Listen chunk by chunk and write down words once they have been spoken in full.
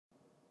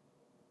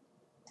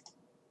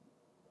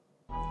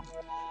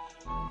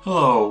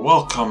Hello,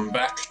 welcome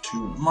back to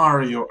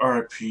Mario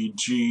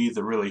RPG,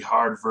 the really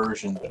hard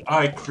version that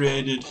I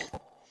created,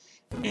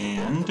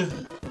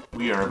 and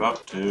we are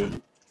about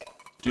to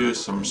do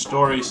some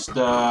story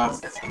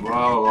stuff,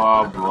 blah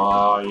blah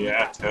blah.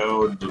 Yeah,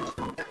 Toad,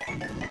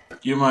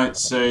 you might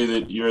say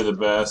that you're the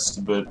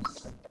best, but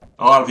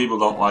a lot of people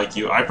don't like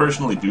you. I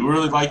personally do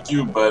really like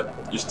you, but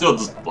you're still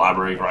just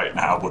blabbering right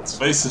now, let's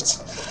face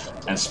it.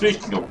 And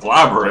speaking of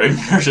blabbering,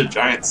 there's a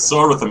giant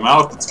sword with a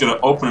mouth that's going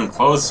to open and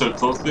close so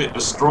closely it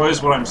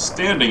destroys what I'm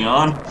standing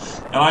on,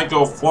 and I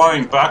go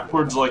flying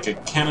backwards like a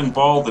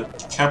cannonball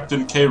that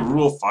Captain K.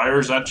 Rool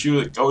fires at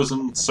you that goes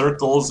in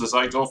circles as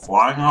I go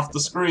flying off the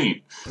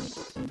screen.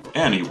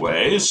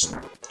 Anyways,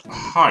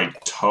 hi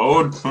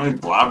Toad, let me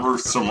blabber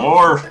some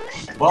more.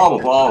 Blah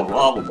blah blah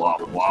blah blah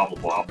blah blah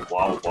blah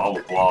blah blah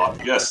blah blah.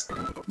 Yes,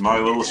 my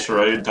little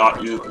charade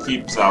taught you that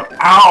keeps out.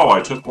 Ow!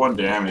 I took 1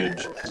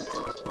 damage.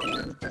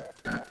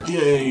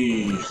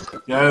 Yay!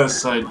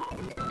 Yes,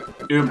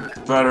 you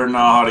better know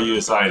how to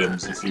use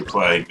items if you're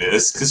playing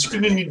this, because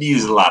you're gonna need to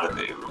use a lot of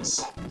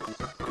things.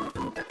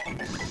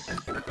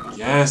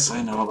 Yes,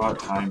 I know about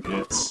time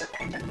hits.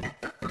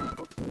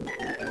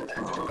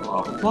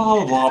 Blah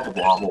blah blah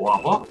blah blah blah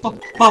blah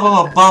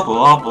blah blah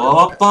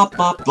blah blah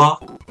blah blah.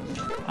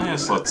 I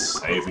guess let's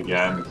save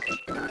again.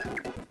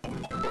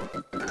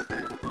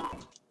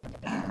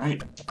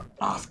 Alright,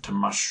 off to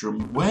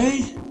Mushroom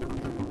Way.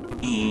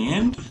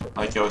 And,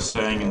 like I was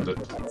saying in the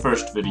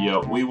first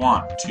video, we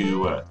want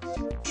to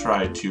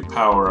try to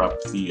power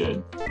up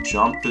the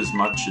jump as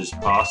much as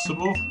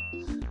possible.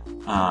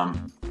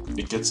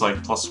 It gets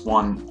like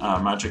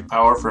 +1 magic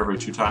power for every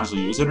 2 times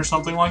we use it or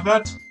something like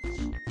that.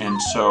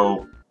 And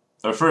so,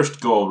 our first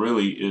goal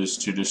really is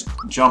to just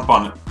jump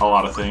on a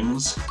lot of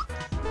things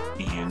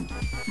and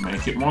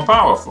make it more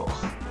powerful.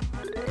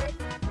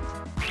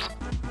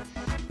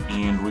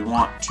 And we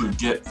want to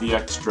get the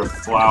extra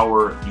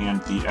flower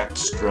and the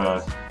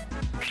extra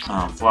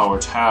flower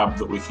tab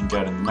that we can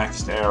get in the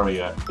next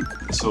area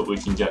so that we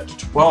can get to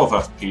 12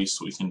 FP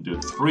so we can do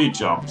 3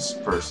 jumps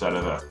per set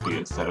of FP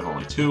instead of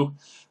only 2.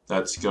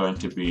 That's going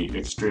to be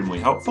extremely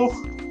helpful.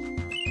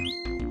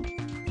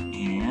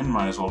 And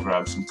might as well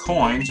grab some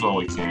coins while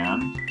we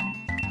can.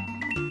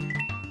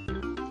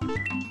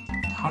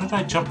 How did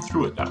I jump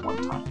through it that one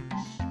time?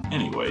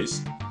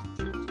 Anyways,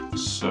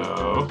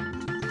 so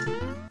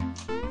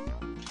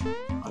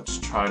let's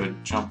try to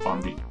jump on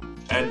the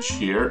edge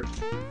here.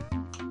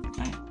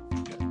 Okay.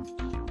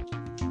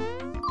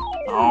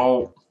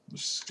 Oh, the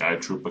Sky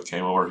Trooper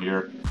came over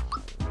here.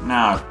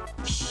 Now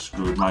I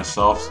screwed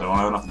myself, so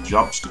I don't have enough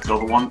jumps to kill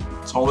the one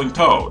that's holding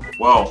Toad.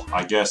 Well,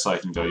 I guess I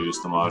can go use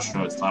the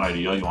mushroom. It's not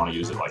ideal. You want to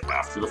use it like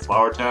after the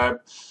flower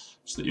tab,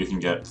 so that you can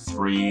get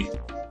 3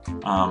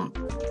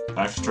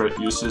 extra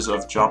uses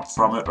of jump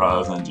from it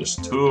rather than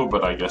just 2.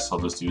 But I guess I'll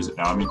just use it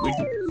now. I mean,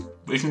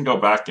 we can go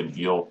back and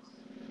heal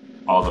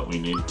all that we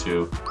need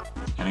to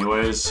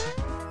anyways,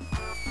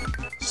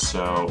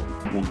 so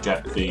we'll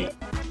get the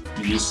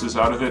uses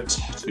out of it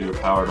to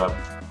power it up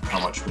how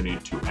much we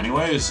need to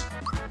anyways.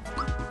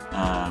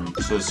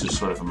 So this is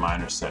sort of a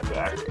minor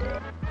setback,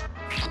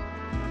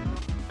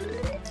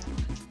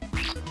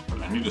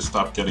 but I need to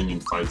stop getting in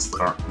fights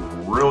that aren't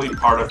really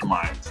part of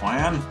my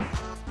plan,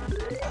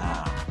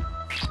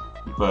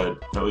 but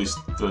at least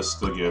those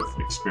still give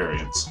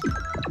experience.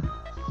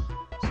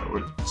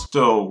 We're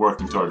still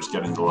working towards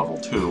getting to level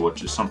 2,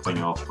 which is something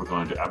else we're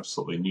going to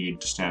absolutely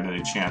need to stand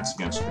any chance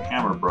against the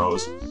Hammer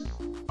Bros.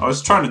 I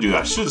was trying to do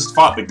that. I should have just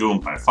fought the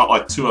Goomba. I fought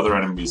like 2 other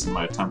enemies in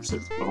my attempts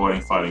at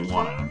avoiding fighting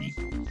 1 enemy.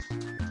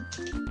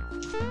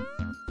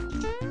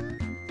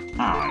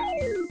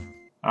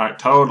 Alright,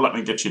 Toad, let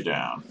me get you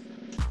down.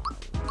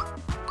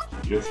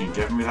 You can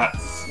give me that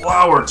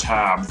flower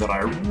tab that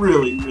I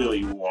really,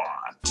 really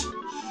want.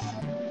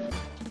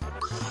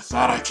 With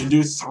that I can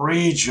do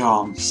 3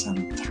 jumps,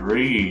 and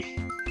 3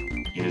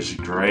 is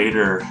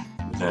greater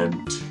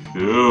than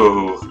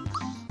 2.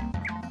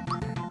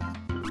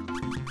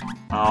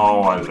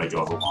 Oh, why did I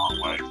go the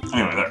long way?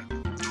 Anyway, there.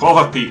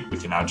 12 FP, we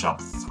can now jump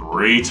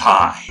 3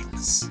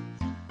 times.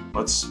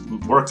 Let's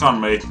work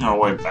on making our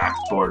way back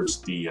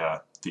towards the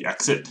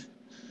exit.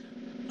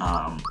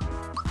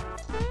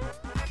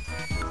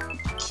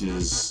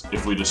 Because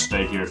if we just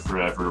stay here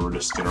forever, we're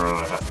just gonna run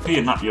out of FP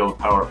and not be able to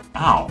power up.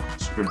 Ow!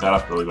 Screwed that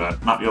up really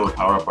bad. Not be able to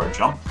power up our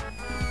jump.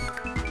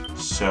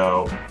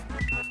 So,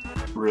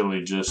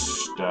 really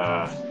just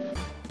try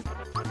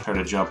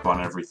to jump on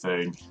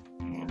everything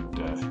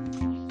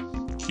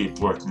and keep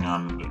working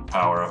on the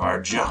power of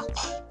our jump.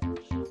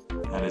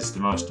 That is the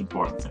most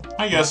important thing.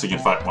 I guess we can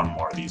fight 1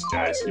 more of these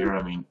guys here.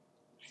 I mean,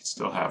 we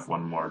still have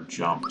 1 more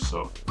jump,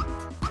 so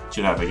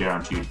should have a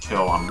guaranteed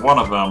kill on one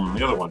of them.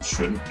 The other one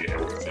shouldn't be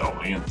able to kill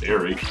me, in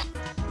theory.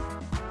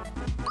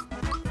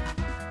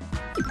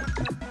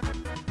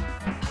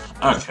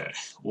 Okay,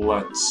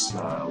 let's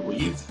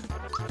leave.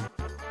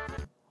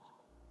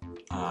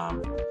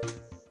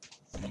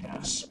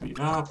 Yeah, speed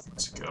up.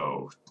 Let's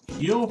go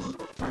heal.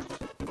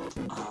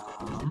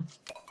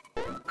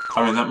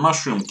 I mean, that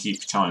mushroom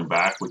keeps coming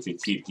back. We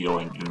could keep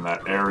healing in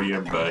that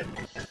area, but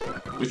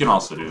We can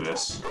also do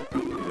this.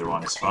 Either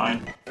one is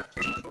fine.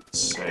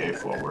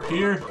 Save while we're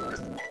here.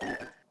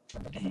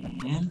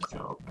 And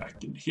go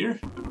back into here.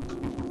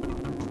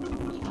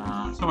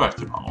 Go back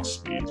to normal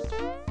speed.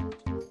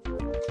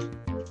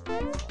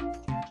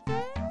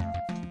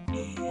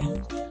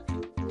 And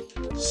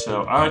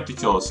so I like to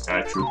kill the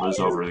Sky Troopers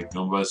over the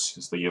Goombas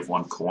because they give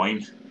 1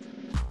 coin.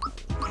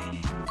 And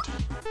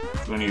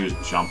if you're going to use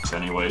jumps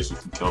anyways, you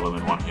can kill them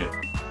in 1 hit.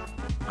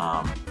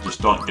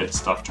 Just don't get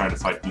stuck trying to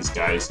fight these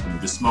guys in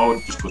this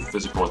mode, just with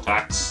physical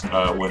attacks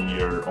when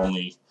you're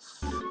only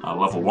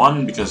level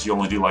 1, because you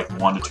only do like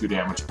 1 to 2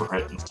 damage per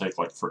hit. It'll take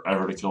like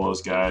forever to kill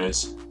those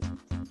guys.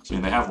 So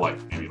they have like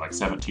maybe like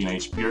 17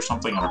 HP or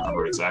something, I don't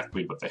remember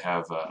exactly, but they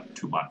have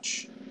too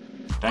much.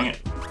 Dang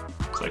it.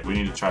 It's like we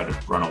need to try to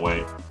run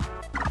away.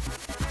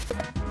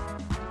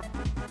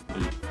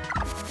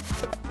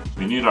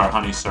 We need our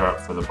honey syrup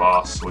for the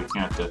boss, so we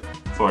can't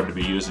afford to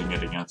be using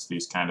it against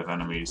these kind of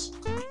enemies.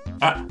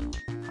 Ah!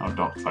 Oh,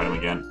 don't fight him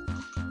again.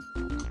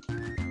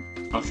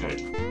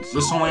 Okay, does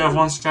this only have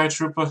 1 Sky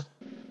Trooper?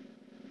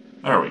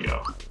 There we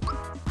go.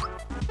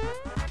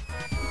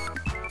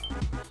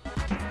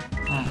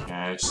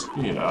 Okay,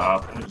 speed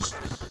up. It's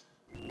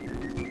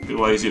too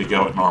lazy to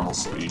go at normal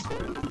speed.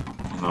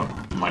 Even though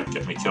it might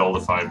get me killed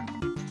if I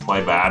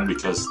play bad,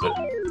 because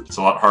it's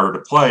a lot harder to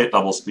play at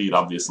double speed,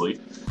 obviously.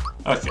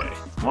 Okay,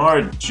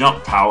 more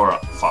jump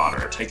power-up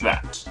fodder. Take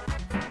that.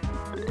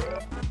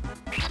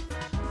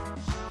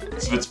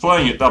 So if it's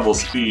playing at double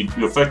speed,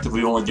 you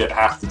effectively only get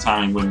half the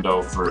timing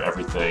window for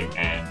everything,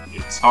 and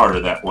it's harder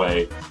that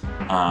way.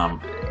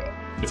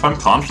 If I'm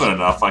confident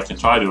enough, I can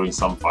try doing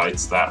some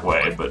fights that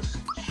way, but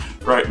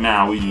right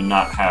now we do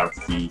not have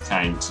the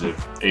kind of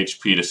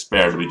HP to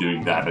spare to be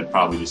doing that. I'd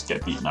probably just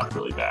get beaten up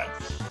really bad.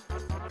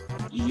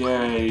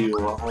 Yay,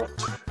 level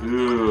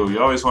 2. You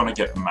always want to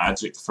get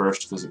magic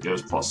first because it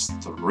gives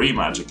 +3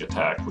 magic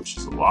attack, which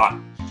is a lot.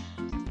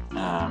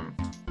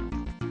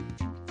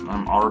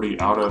 I'm already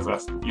out of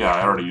yeah,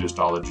 I already used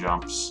all the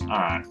jumps.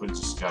 Alright, we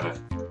just gotta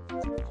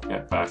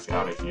get back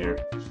out of here.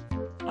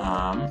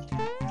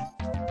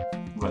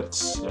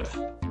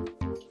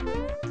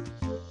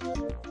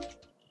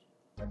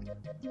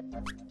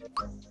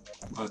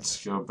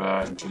 Let's go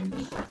back and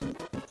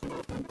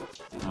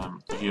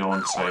heal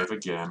and save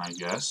again, I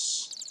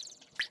guess.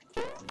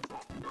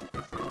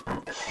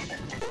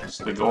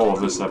 So the goal of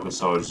this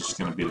episode is just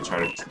going to be to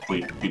try to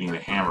complete beating the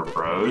Hammer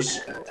Bros.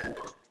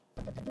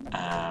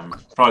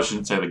 Probably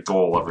shouldn't say the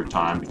goal every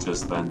time,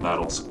 because then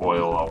that'll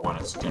spoil when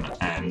it's going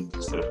to end,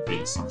 instead of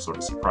being some sort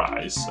of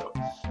surprise, so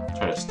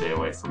try to stay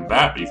away from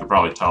that. But you can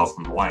probably tell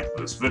from the length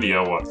of this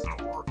video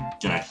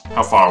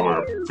how far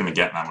we're going to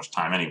get in that much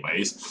time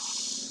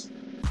anyways.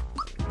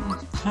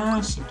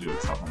 Okay, so do a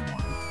couple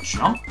more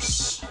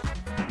jumps.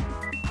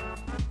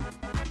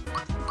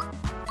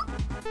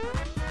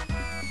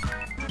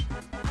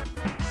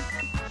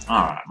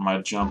 Alright, my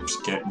jump's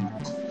getting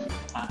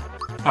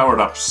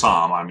powered up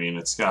some. I mean,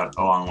 it's got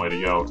a long way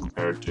to go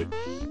compared to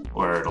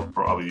where it'll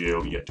probably be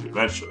able to get to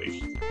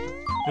eventually.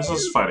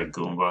 Let's fight a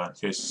Goomba in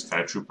case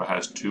Sky Trooper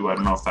has 2. I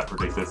don't know if that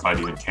predicted fight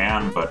even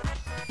can, but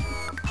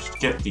just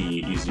get the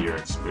easier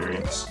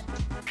experience.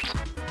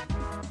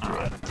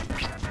 Alright.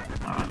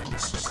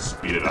 Let's just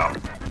speed it up.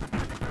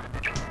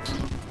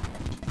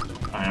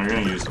 I mean, we're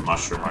gonna use the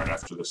mushroom right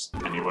after this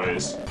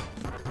anyways.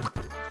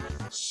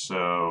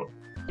 So...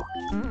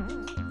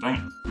 dang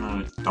it.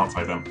 No, don't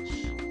fight them.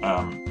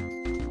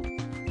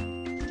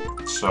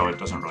 So it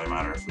doesn't really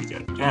matter if we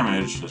get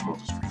damaged, as we'll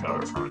just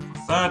recover from it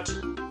with that.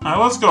 Alright,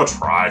 let's go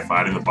try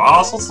fighting the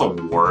boss. What's the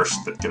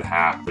worst that could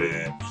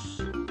happen?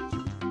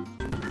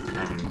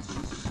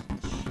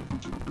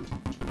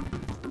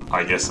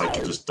 I guess I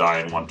could just die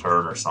in 1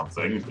 turn or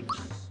something. But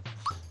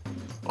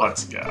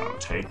let's go.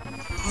 Take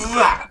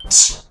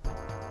that!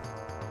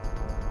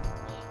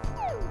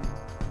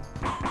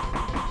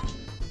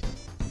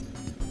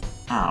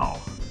 Ow.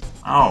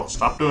 Ow,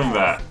 stop doing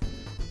that.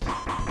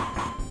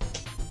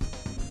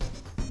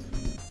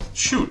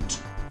 Shoot!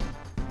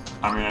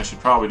 I mean, I should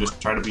probably just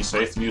try to be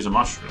safe and use a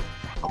mushroom.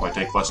 Hope I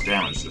take less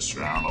damage this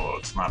round, although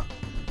it's not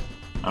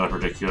a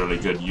particularly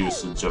good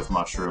usage of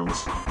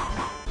mushrooms.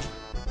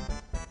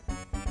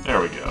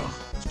 There we go.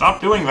 Stop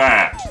doing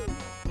that!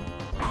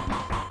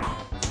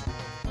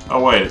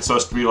 Oh wait, it's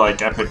supposed to be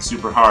like epic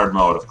super hard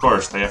mode. Of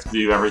course, they have to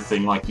do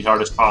everything like the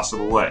hardest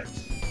possible way.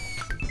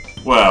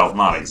 Well,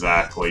 not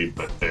exactly,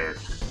 but they're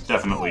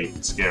definitely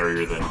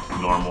scarier than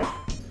normal.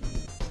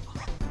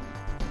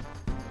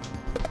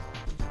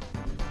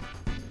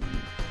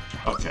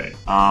 Okay,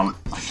 I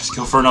guess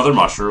go for another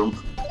mushroom.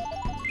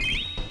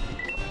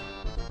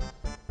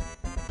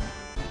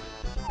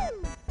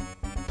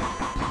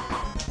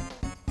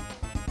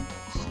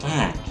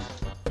 Dang.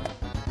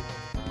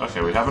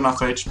 Okay, we have enough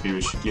HP,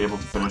 we should be able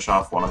to finish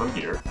off one of them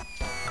here.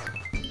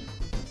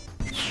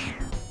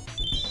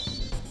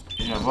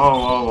 Yeah,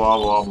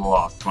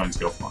 blah. Coins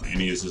go flying,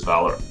 and he uses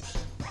Valor.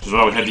 Which is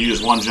why we had to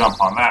use 1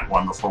 jump on that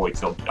one before we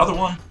killed the other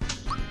one.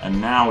 And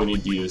now we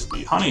need to use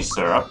the honey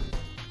syrup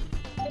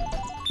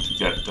to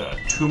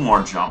get 2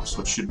 more jumps,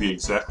 which should be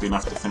exactly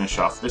enough to finish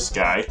off this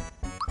guy.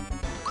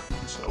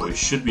 So we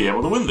should be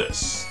able to win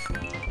this.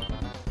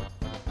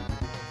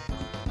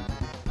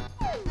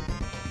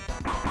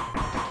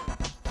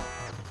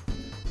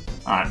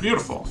 Alright,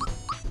 beautiful.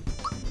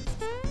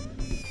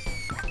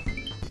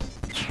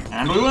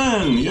 And we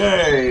win!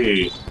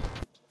 Yay!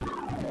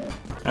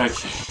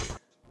 Okay.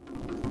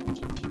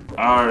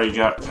 I already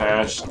got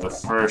past the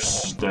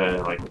first,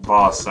 like,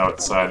 boss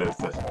outside of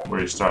where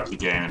you start the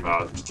game in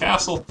Bowser's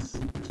Castle.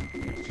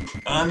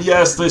 And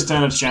yes, they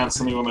stand a chance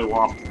when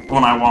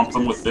I want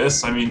them with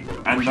this. I mean,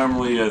 I'm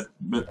normally,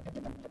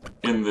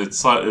 in the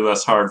slightly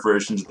less hard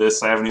versions of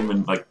this, I haven't even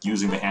been, like,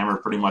 using the hammer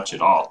pretty much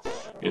at all.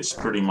 It's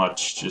pretty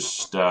much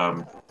just,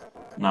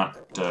 not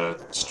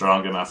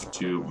strong enough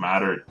to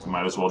matter. You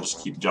might as well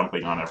just keep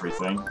jumping on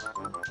everything.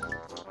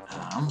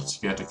 Let's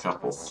get a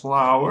couple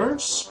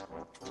flowers.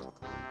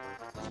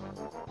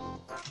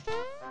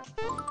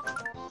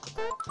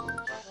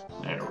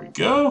 There we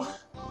go.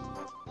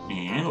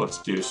 And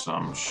let's do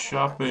some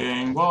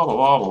shopping. Blah,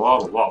 blah, blah,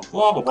 blah, blah,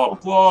 blah, blah, blah,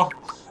 blah.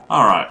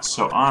 Alright,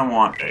 so I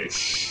want a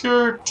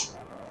shirt,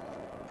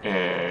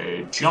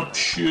 a jump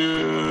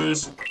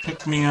shoes,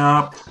 pick me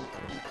up,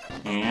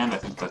 and I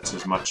think that's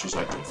as much as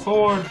I can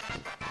afford.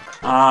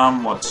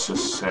 Let's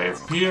just save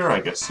here.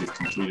 I guess we've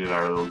completed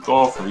our little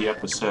goal for the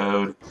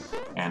episode,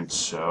 and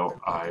so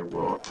I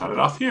will cut it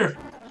off here.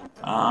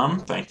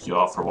 Thank you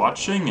all for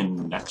watching,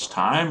 and next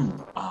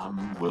time,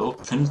 we'll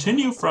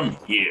continue from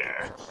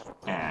here.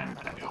 And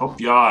I hope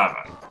you all have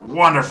a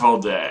wonderful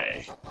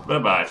day.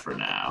 Bye-bye for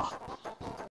now.